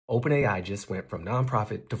OpenAI just went from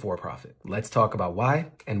nonprofit to for-profit. Let's talk about why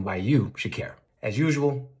and why you should care. As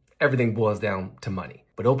usual, everything boils down to money.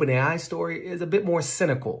 But OpenAI's story is a bit more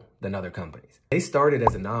cynical than other companies. They started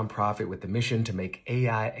as a nonprofit with the mission to make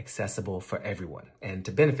AI accessible for everyone and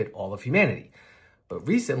to benefit all of humanity. But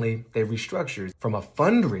recently, they've restructured from a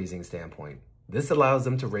fundraising standpoint. This allows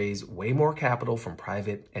them to raise way more capital from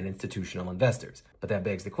private and institutional investors. But that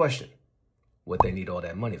begs the question, what they need all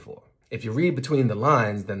that money for? If you read between the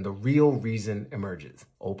lines, then the real reason emerges.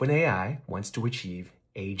 OpenAI wants to achieve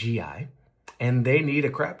AGI, and they need a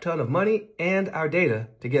crap ton of money and our data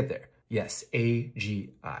to get there. Yes,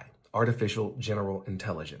 AGI, Artificial General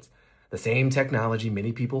Intelligence. The same technology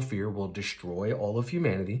many people fear will destroy all of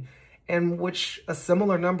humanity, and which a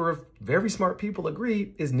similar number of very smart people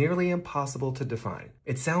agree is nearly impossible to define.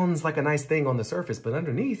 It sounds like a nice thing on the surface, but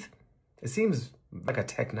underneath, it seems like a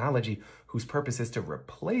technology whose purpose is to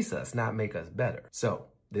replace us, not make us better. So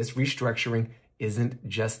this restructuring isn't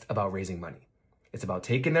just about raising money. It's about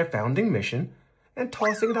taking their founding mission and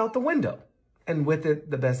tossing it out the window, and with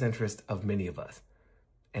it, the best interest of many of us.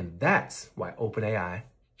 And that's why OpenAI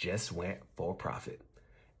just went for profit,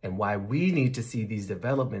 and why we need to see these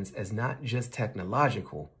developments as not just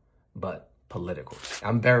technological, but political.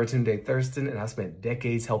 I'm Baratunde Thurston, and I've spent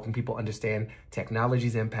decades helping people understand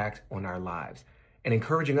technology's impact on our lives and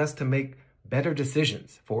encouraging us to make better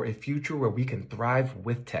decisions for a future where we can thrive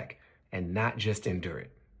with tech and not just endure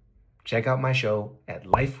it. Check out my show at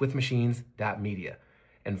LifeWithMachines.media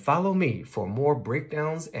and follow me for more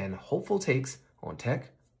breakdowns and hopeful takes on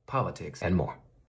tech, politics, and more.